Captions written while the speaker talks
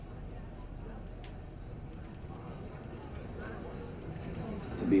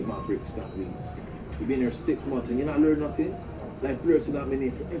man bricks that weeds. You've been here 6 months and you're not learning nothing? Like blurting out my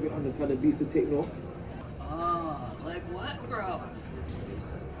name for every undercover beast to take note. Like what, bro?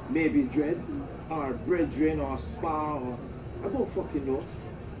 Maybe dread, or brethren, or spa, or I don't fucking know.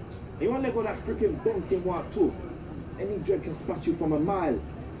 And you wanna let go that freaking bunking walk too? Any dread can spot you from a mile.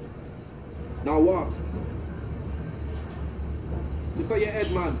 Now walk. Lift up your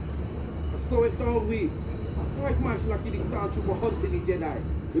head, man. And slow it down, weeds. Why man should not be the stormtrooper hunting the Jedi?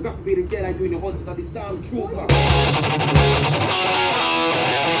 You got to be the Jedi doing the hunting of the stormtrooper.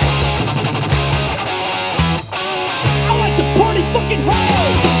 I like the party fucking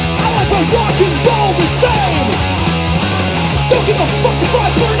hard. I like my rock and roll the same. Don't give a fuck if I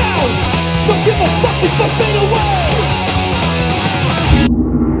burn out. Don't give a fuck if I fade away.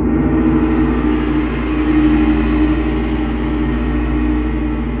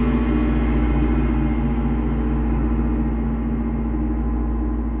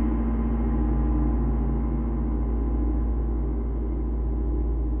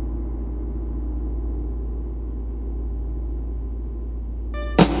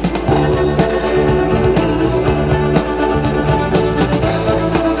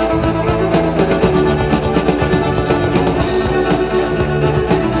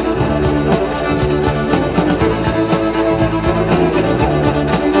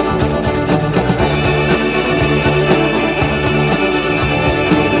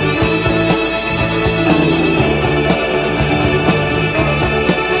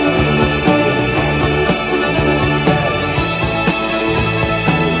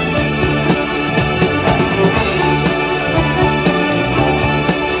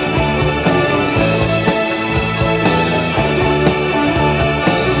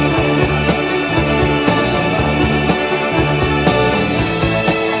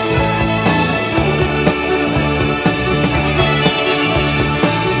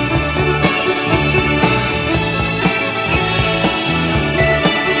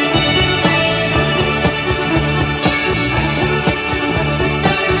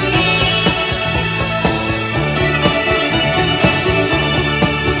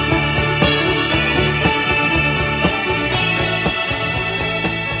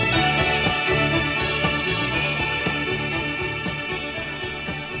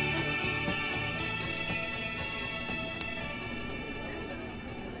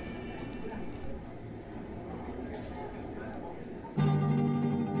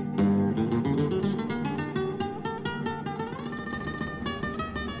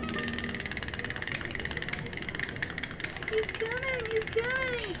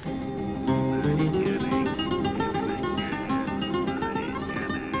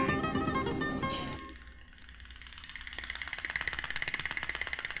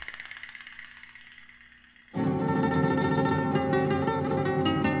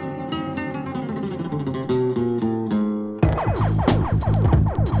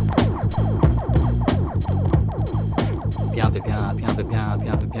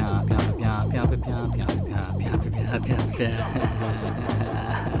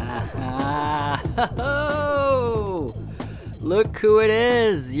 Look who it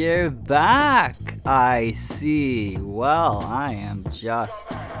is, you're back, I see. Well, I am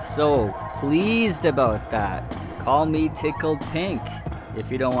just so pleased about that. Call me Tickled Pink, if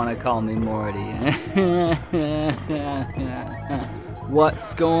you don't want to call me Morty.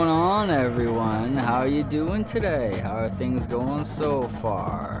 What's going on, everyone? How are you doing today? How are things going so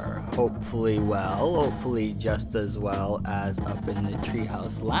far? Hopefully well, hopefully just as well as up in the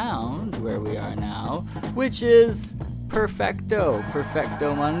Treehouse Lounge, where we are now, which is perfecto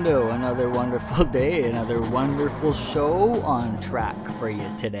mundo. Another wonderful day, another wonderful show on track for you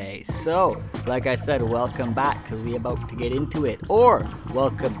today. So, like I said, welcome back, because we're about to get into it, or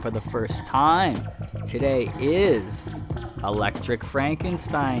welcome for the first time. Today is Electric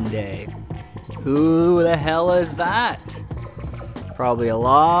Frankenstein Day. Who the hell is that? Probably a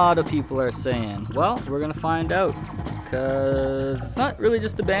lot of people are saying. Well, we're gonna find out, because it's not really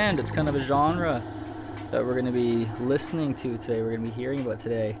just a band, it's kind of a genre that we're gonna be listening to today, we're gonna be hearing about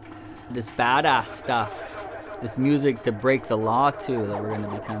today. This badass stuff, this music to break the law to, that we're gonna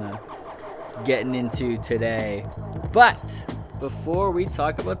be kind of getting into today. But before we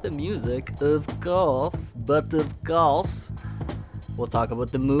talk about the music, of course, we'll talk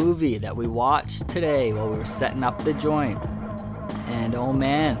about the movie that we watched today while we were setting up the joint. And oh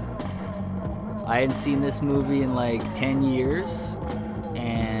man, I hadn't seen this movie in like 10 years,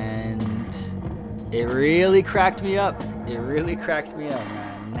 and it really cracked me up. Man.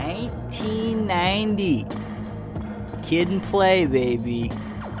 1990. Kid and Play, baby.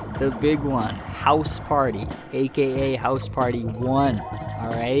 the big one, House Party, aka House Party 1.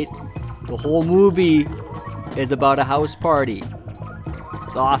 Alright? The whole movie is about a house party.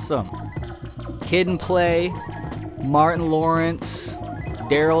 It's awesome. Kid and Play, Martin Lawrence,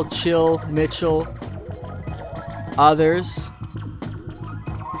 Daryl Chill Mitchell, others.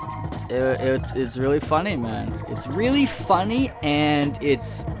 It's really funny, man. It's really funny, and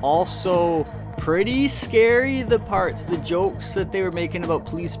it's also pretty scary, the jokes that they were making about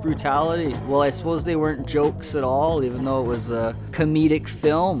police brutality. Well, I suppose they weren't jokes at all, even though it was a comedic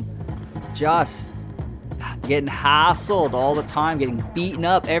film. Just getting hassled all the time, getting beaten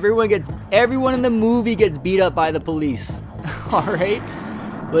up. Everyone in the movie gets beat up by the police. Alright?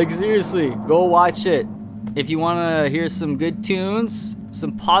 Like, seriously, go watch it. If you want to hear some good tunes,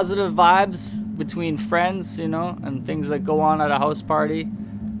 some positive vibes between friends, and things that go on at a house party.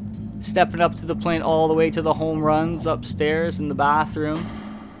 Stepping up to the plate all the way to the home runs upstairs in the bathroom.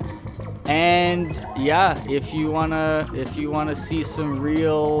 And yeah, if you wanna see some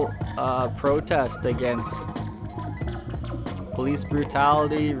real protest against police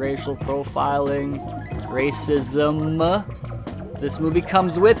brutality, racial profiling, racism, this movie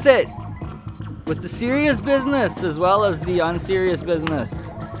comes with it. With the serious business as well as the unserious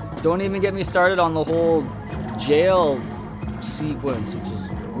business. Don't even get me started on the whole jail sequence, which is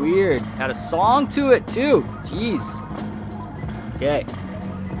weird. Had a song to it too. Jeez. Okay.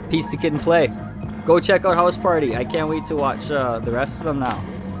 Peace to Kid and Play. Go check out House Party. I can't wait to watch the rest of them now.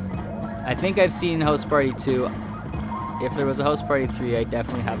 I think I've seen House Party 2. If there was a House Party 3, I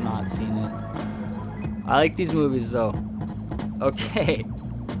definitely have not seen it. I like these movies though. Okay.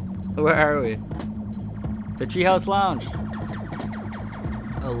 Where are we? The Treehouse Lounge.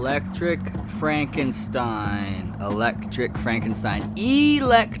 Electric Frankenstein.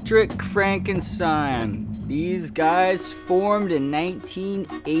 These guys formed in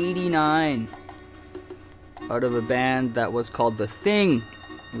 1989 out of a band that was called The Thing,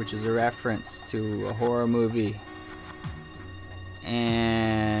 which is a reference to a horror movie.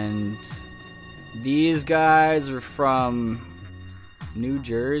 And these guys were from New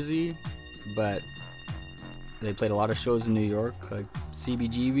Jersey, but they played a lot of shows in New York, like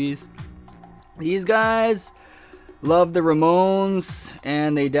CBGBs. These guys love the Ramones,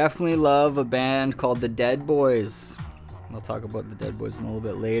 and they definitely love a band called the Dead Boys. I'll talk about the Dead Boys in a little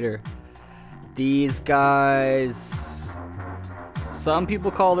bit later. These guys, some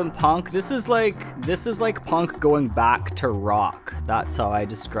people call them punk. This is like punk going back to rock. That's how I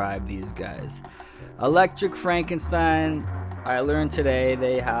describe these guys. Electric Frankenstein, I learned today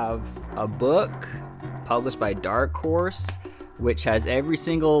they have a book published by Dark Horse, which has every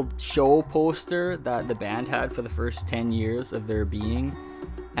single show poster that the band had for the first 10 years of their being.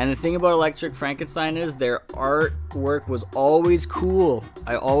 And the thing about Electric Frankenstein is their artwork was always cool.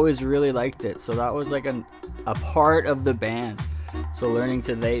 I always really liked it. So that was like a part of the band. So learning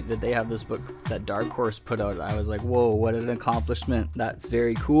today that they have this book that Dark Horse put out, I was like, whoa, what an accomplishment. That's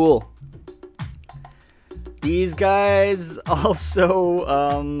very cool. These guys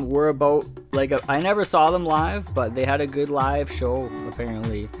also were about, I never saw them live, but they had a good live show,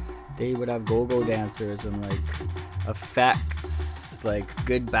 apparently. They would have go-go dancers and, effects,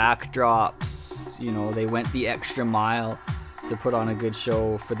 good backdrops. They went the extra mile to put on a good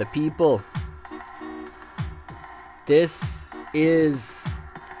show for the people. This is,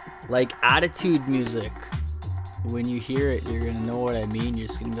 attitude music. When you hear it, you're gonna know what I mean. You're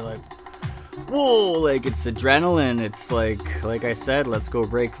just gonna be like, whoa, it's adrenaline. It's like I said, let's go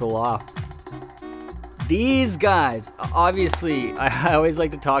break the law. These guys, obviously, I always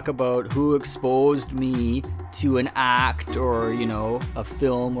like to talk about who exposed me to an act or, a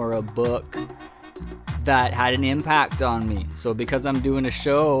film or a book that had an impact on me. So because I'm doing a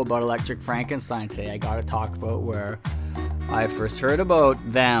show about Electric Frankenstein today, I gotta talk about where I first heard about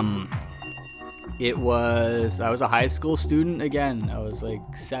them. I was a high school student again. I was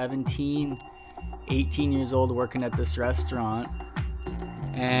 17, 18 years old working at this restaurant.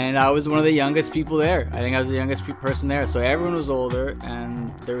 And I was one of the youngest people there. I think I was the youngest person there. So everyone was older,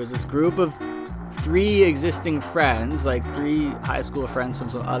 and there was this group of 3 existing friends, 3 high school friends from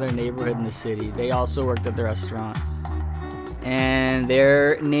some other neighborhood in the city. They also worked at the restaurant. And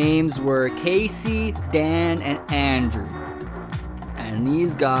their names were Casey, Dan, and Andrew. And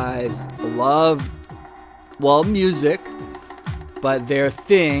these guys loved, music, but their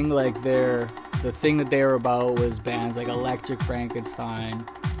thing, the thing that they were about was bands like Electric Frankenstein,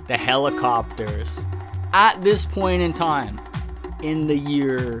 the Helicopters, at this point in time, in the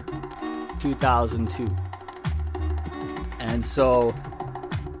year 2002. And so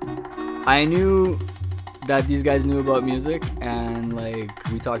I knew that these guys knew about music, and like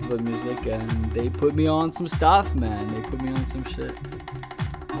we talked about music, and they put me on some stuff, man. They put me on some shit.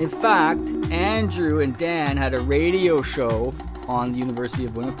 In fact, Andrew and Dan had a radio show on the University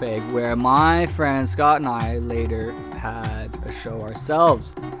of Winnipeg where my friend Scott and I later had a show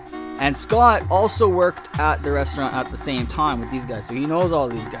ourselves. And Scott also worked at the restaurant at the same time with these guys, so he knows all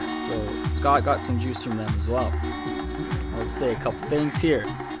these guys. So Scott got some juice from them as well. I'll say a couple things here.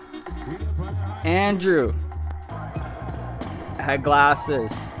 Andrew had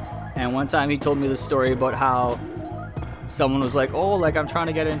glasses, and one time he told me the story about how someone was like, oh, like I'm trying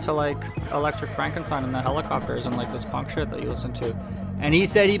to get into like Electric Frankenstein and the Helicopters and like this punk shit that you listen to. And he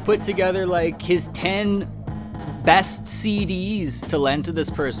said he put together like his 10 best CDs to lend to this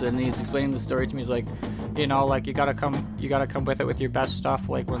person. And he's explaining the story to me. He's like, you know, like you gotta come with it with your best stuff,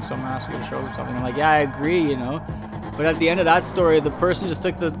 like when someone asks you to show them something. I'm like, yeah, I agree, you know. But at the end of that story, the person just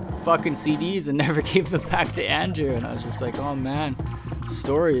took the fucking CDs and never gave them back to Andrew. And I was just like, oh man, the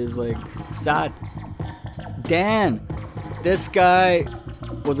story is like sad. Dan, this guy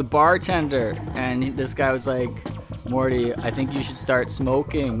was a bartender, and this guy was like, Morty, I think you should start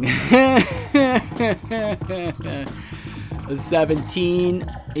smoking. 17,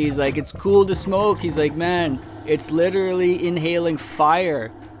 he's like, it's cool to smoke. He's like, man, it's literally inhaling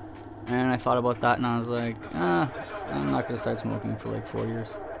fire. And I thought about that, and I was like, I'm not gonna start smoking for like 4 years.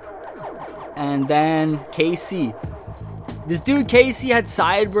 And then Casey, this dude Casey had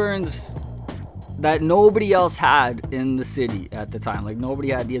sideburns that nobody else had in the city at the time. Like nobody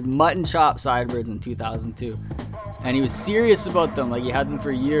had. He has mutton chop sideburns in 2002, and he was serious about them. Like he had them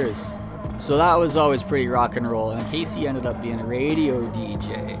for years. So that was always pretty rock and roll. And Casey ended up being a radio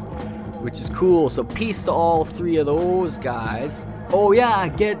DJ, which is cool. So peace to all three of those guys. Oh yeah,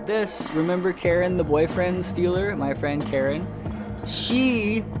 get this. Remember Karen, the boyfriend stealer? My friend Karen.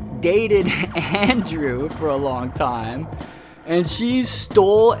 She dated Andrew for a long time, and she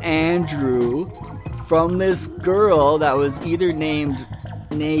stole Andrew from this girl that was either named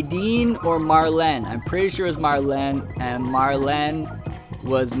Nadine or Marlene. I'm pretty sure it was Marlene, and Marlene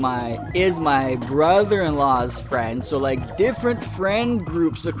is my brother-in-law's friend. So like different friend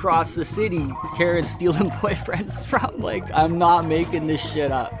groups across the city Karen's stealing boyfriends from. Like, I'm not making this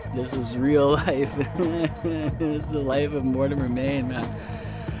shit up. This is real life. This is the life of Mortimer Maine, man.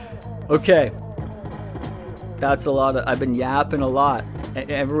 Okay, that's a lot of, I've been yapping a lot.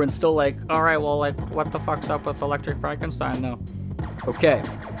 Everyone's still like, alright, well, like, what the fuck's up with Electric Frankenstein though? Okay,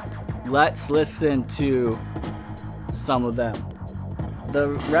 let's listen to some of them. The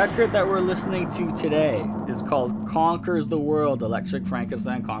record that we're listening to today is called Conquers the World. Electric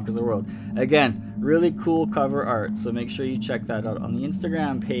Frankenstein Conquers the World. Again, really cool cover art, so make sure you check that out on the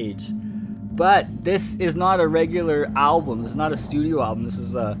Instagram page. But this is not a regular album. This is not a studio album. This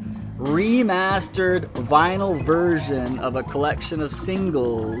is a remastered vinyl version of a collection of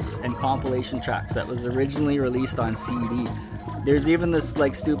singles and compilation tracks that was originally released on CD. There's even this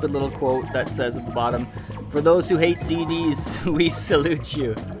like stupid little quote that says at the bottom, "For those who hate CDs, we salute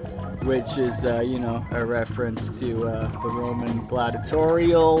you," which is a reference to the Roman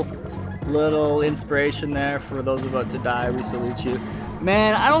gladiatorial. Little inspiration there for those about to die. We salute you.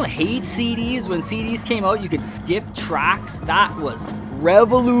 Man, I don't hate CDs. When CDs came out, you could skip tracks. That was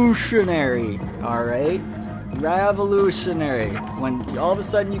revolutionary. All right, revolutionary. When all of a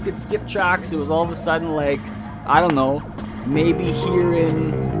sudden you could skip tracks, it was all of a sudden like, I don't know, maybe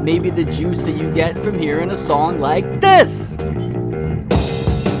the juice that you get from hearing a song like this.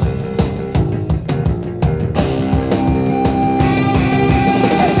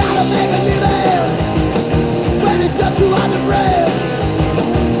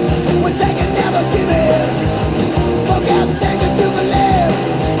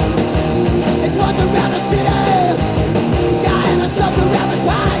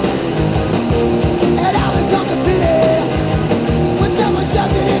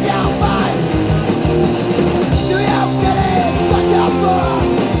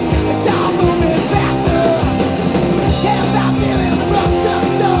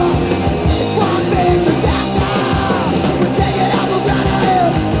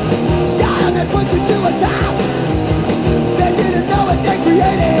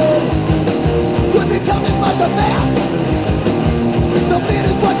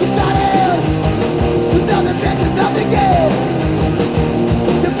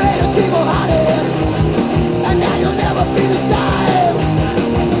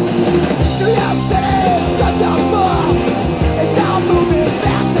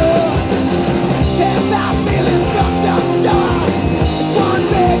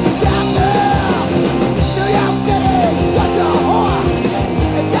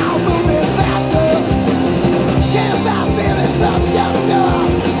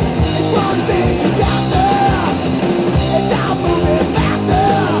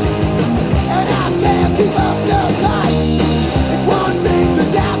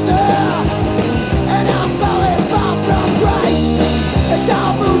 It's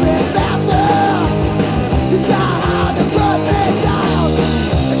all moving faster. You try hard to put me down.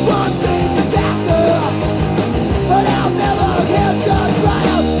 It's one big disaster, but I'll never hit the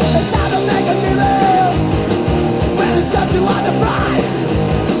ground. It's time to make a living when it's such a hard to find.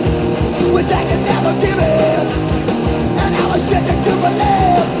 We're taking, never giving, and now we're shifting to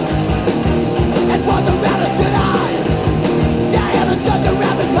believe. It's what's around us and yeah, having such a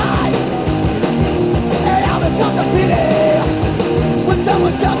rapid pace, and how it comes to pity when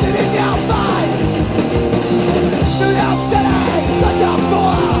someone shoves it in your face. New York City, such a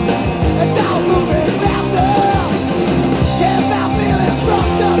bore. It's all moving faster. Can't stop feeling from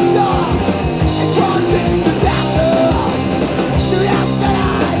some store. It's one big disaster. New York City,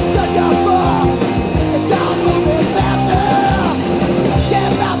 such a bore. It's all moving faster.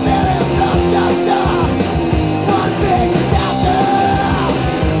 Can't stop feeling from some store. It's one big disaster.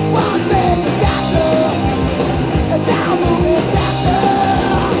 One big disaster. It's all moving faster.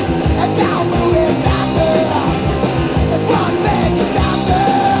 It's all moving faster. It's one big disaster.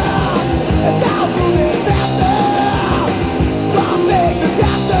 It's all moving faster. One big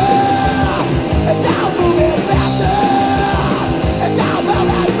disaster. It's all moving faster. It's all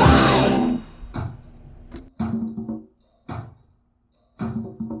moving fast.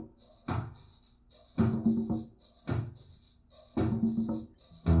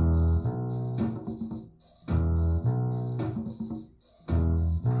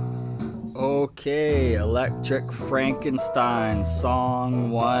 Okay, Electric Frankenstein,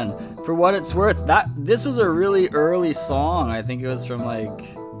 song 1. For what it's worth, this was a really early song. I think it was from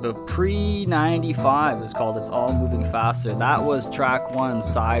like the pre-95. It's called It's All Moving Faster. That was track 1,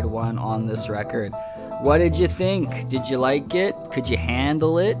 side 1 on this record. What did you think? Did you like it? Could you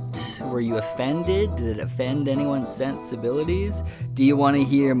handle it? Were you offended? Did it offend anyone's sensibilities? Do you want to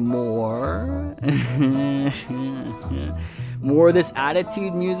hear more? More of this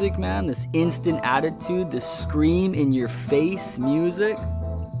attitude music, man. This instant attitude, this scream in your face music.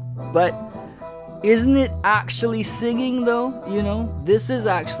 But isn't it actually singing though? You know, this is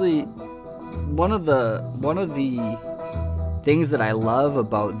actually one of the things that I love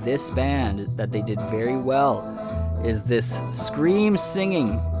about this band that they did very well is this scream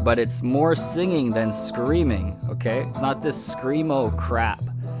singing, but it's more singing than screaming, okay? It's not this screamo crap.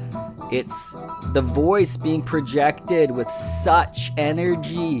 It's the voice being projected with such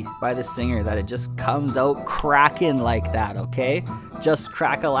energy by the singer that it just comes out cracking like that, okay? Just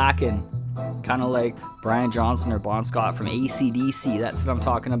crack-a-lackin'. Kind of like Brian Johnson or Bon Scott from AC/DC, that's what I'm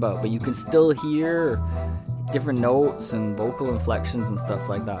talking about. But you can still hear different notes and vocal inflections and stuff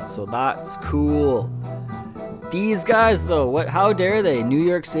like that, so that's cool. These guys though, how dare they? New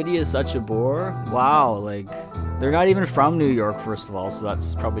York City is such a bore. Wow, like they're not even from New York, first of all, so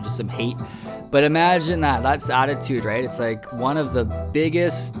that's probably just some hate. But imagine that's attitude, right? It's like one of the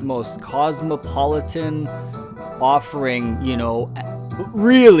biggest, most cosmopolitan offering, you know,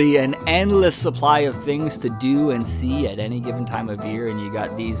 really an endless supply of things to do and see at any given time of year, and you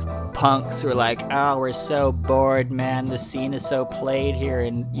got these punks who are like, oh, we're so bored, man, the scene is so played here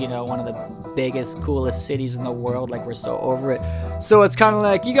in, you know, one of the biggest, coolest cities in the world, like we're so over it. So it's kind of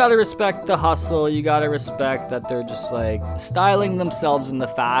like, you gotta respect the hustle, you gotta respect that they're just like styling themselves in the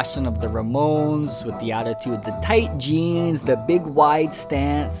fashion of the Ramones, with the attitude, the tight jeans, the big wide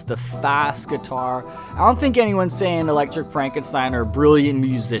stance, the fast guitar. I don't think anyone's saying Electric Frankenstein are brilliant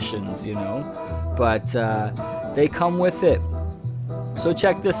musicians, you know, but they come with it. So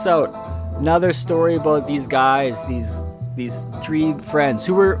check this out. Another story about these guys, these 3 friends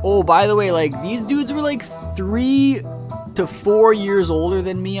who were, oh, by the way, like these dudes were like 3 to 4 years older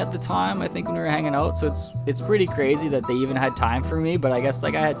than me at the time, I think, when we were hanging out. So it's pretty crazy that they even had time for me, but I guess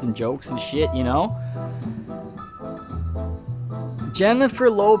like I had some jokes and shit, you know. Jennifer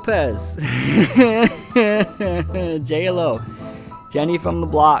Lopez, J-Lo, Jenny from the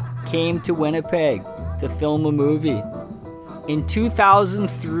Block, came to Winnipeg to film a movie. In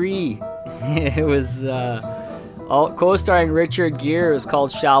 2003, it was co-starring Richard Gere. It was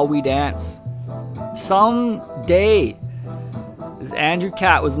called Shall We Dance. Some day, this Andrew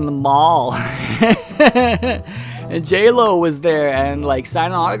Cat was in the mall, and J-Lo was there and like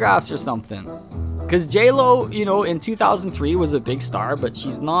signing autographs or something. Because J-Lo, you know, in 2003 was a big star, but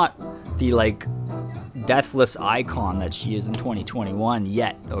she's not the like deathless icon that she is in 2021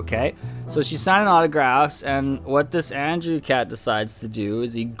 yet, okay? So she's signing autographs, and what this Andrew Cat decides to do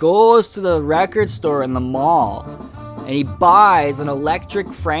is he goes to the record store in the mall and he buys an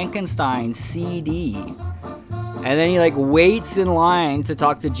Electric Frankenstein CD, and then he like waits in line to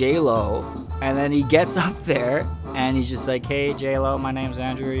talk to J-Lo, and then he gets up there and he's just like, hey J-Lo, my name's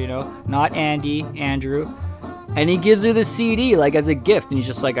Andrew, you know, not Andy, Andrew. And he gives her the CD, like, as a gift. And he's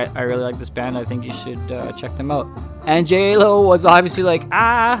just like, I really like this band. I think you should check them out. And J-Lo was obviously like,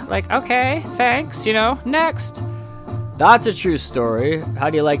 okay, thanks, next. That's a true story. How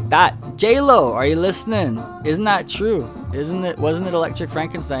do you like that? J-Lo, are you listening? Isn't that true? Wasn't it Electric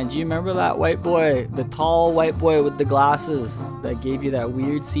Frankenstein? Do you remember that white boy, the tall white boy with the glasses that gave you that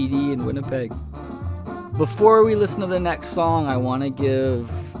weird CD in Winnipeg? Before we listen to the next song, I want to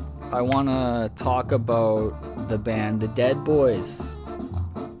talk about the band The Dead Boys,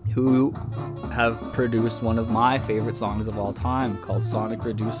 who have produced one of my favorite songs of all time called Sonic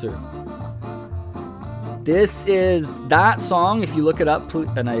Reducer. This is that song. If you look it up,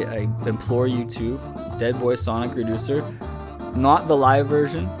 and I implore you to, Dead Boys Sonic Reducer, not the live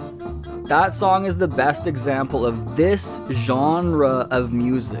version. That song is the best example of this genre of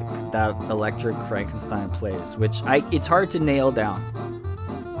music that Electric Frankenstein plays, which it's hard to nail down.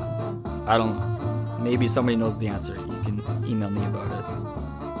 I don't know. Maybe somebody knows the answer. You can email me about it.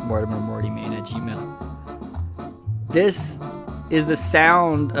 MortimerMortyMain@gmail.com. This is the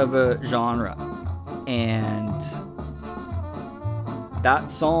sound of a genre. And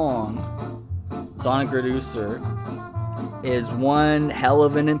that song, Sonic Reducer, is one hell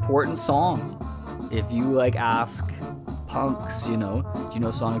of an important song. If you ask punks, do you know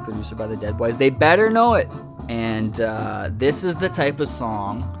Sonic Reducer by the Dead Boys? They better know it. And this is the type of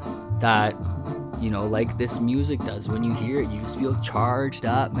song that, like this music does. When you hear it, you just feel charged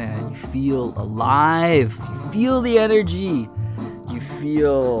up, man. You feel alive. You feel the energy. You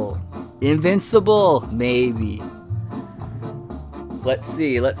feel invincible, maybe. Let's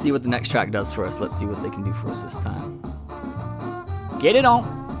see what the next track does for us. Let's see what they can do for us this time. Get it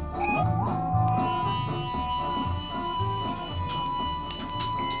on.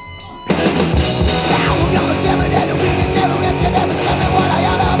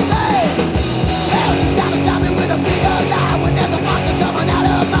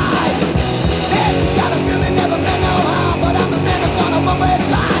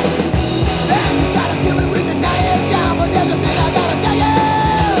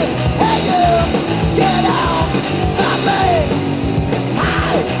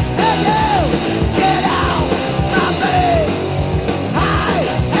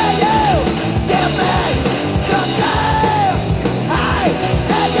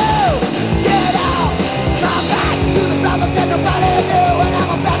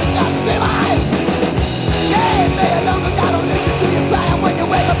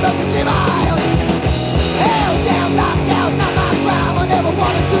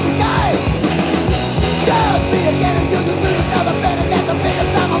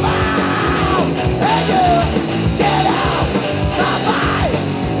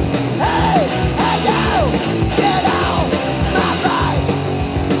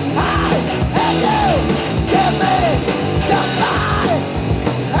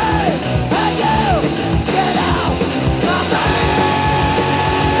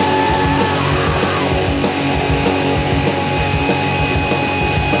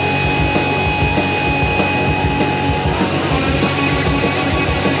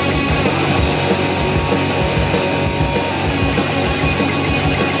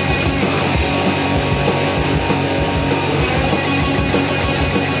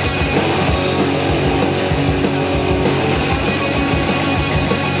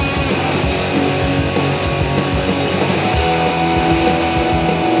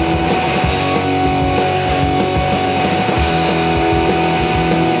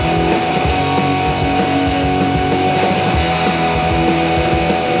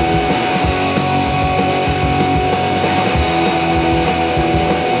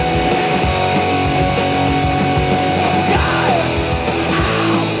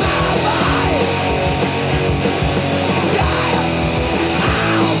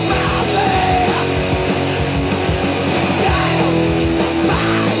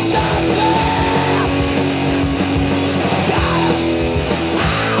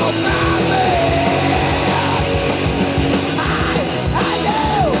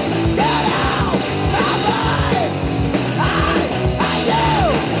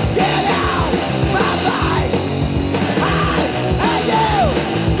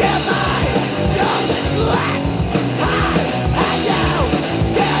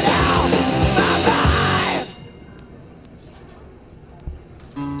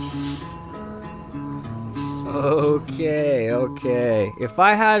 Okay. If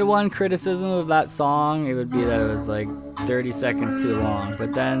I had one criticism of that song, it would be that it was 30 seconds too long.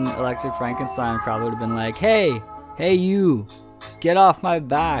 But then Electric Frankenstein probably would have been like, hey you, get off my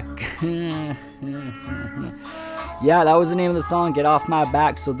back. Yeah, that was the name of the song, Get Off My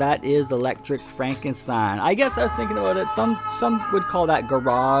Back. So that is Electric Frankenstein. I guess I was thinking about it. Some would call that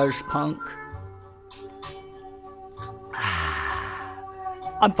garage punk.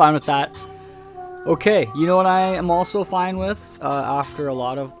 I'm fine with that. Okay, you know what I am also fine with after a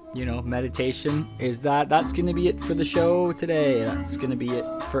lot of, meditation is that's going to be it for the show today. That's going to be it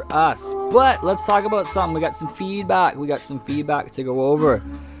for us. But let's talk about something. We got some feedback. To go over.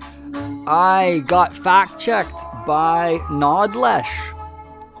 I got fact-checked by Nodlesh.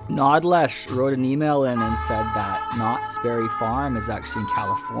 Nodlesh wrote an email in and said that Knott's Berry Farm is actually in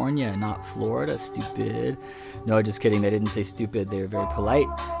California, not Florida, stupid. No, just kidding. They didn't say stupid. They were very polite.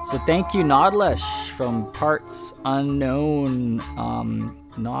 So thank you, Nodlesh, from Parts Unknown.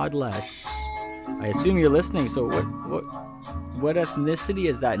 Nodlesh. I assume you're listening. So what ethnicity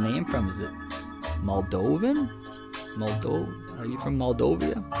is that name from? Is it Moldovan? Are you from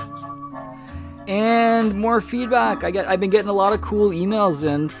Moldova? And more feedback. I've been getting a lot of cool emails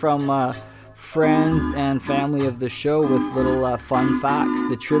in from friends and family of the show with little fun facts,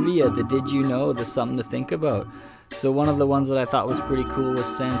 the trivia, the did you know, the something to think about. So one of the ones that I thought was pretty cool was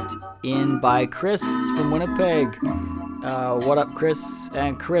sent in by Chris from Winnipeg. What up, Chris?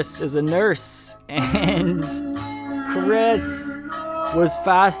 And Chris is a nurse, and Chris was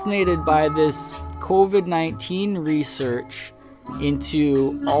fascinated by this COVID-19 research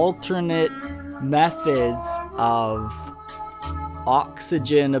into alternate methods of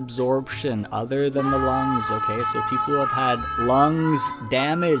oxygen absorption other than the lungs. Okay, so people who have had lungs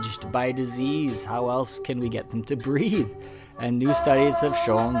damaged by disease, how else can we get them to breathe? And new studies have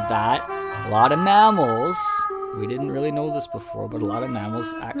shown that a lot of mammals, we didn't really know this before, but a lot of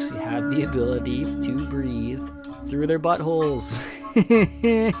mammals actually have the ability to breathe through their buttholes.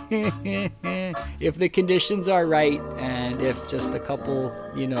 If the conditions are right and if just a couple,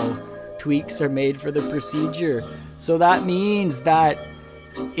 tweaks are made for the procedure. So that means that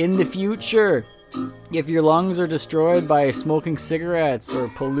in the future, if your lungs are destroyed by smoking cigarettes or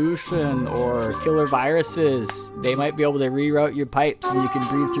pollution or killer viruses, they might be able to reroute your pipes and you can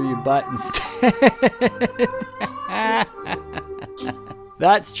breathe through your butt instead.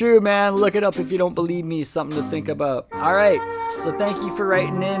 That's true, man. Look it up if you don't believe me. Something to think about. All right. So thank you for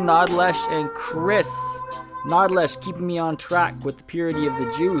writing in, Nodlesh and Chris. Nodlesh keeping me on track with the purity of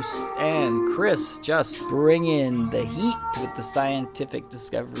the juice, and Chris just bringing the heat with the scientific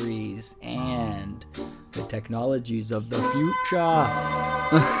discoveries and the technologies of the future,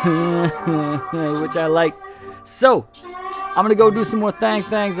 which I like. So, I'm going to go do some more things,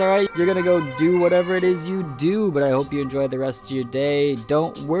 alright? You're going to go do whatever it is you do, but I hope you enjoy the rest of your day.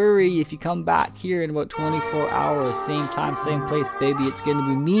 Don't worry if you come back here in about 24 hours, same time, same place, baby. It's going to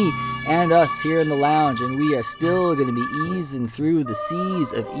be me and us here in the lounge, and we are still going to be easing through the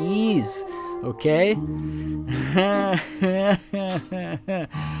seas of ease, okay?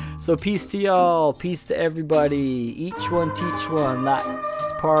 So peace to y'all, peace to everybody, each one teach one,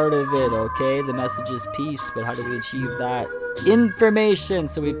 that's part of it, okay? The message is peace, but how do we achieve that? Information,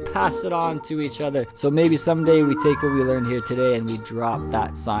 so we pass it on to each other. So maybe someday we take what we learned here today and we drop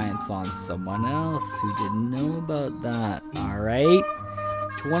that science on someone else who didn't know about that, alright?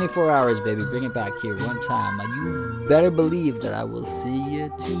 24 hours, baby, bring it back here one time. Now you better believe that I will see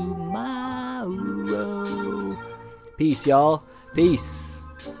you tomorrow. Peace, y'all. Peace.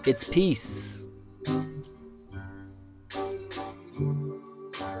 It's peace.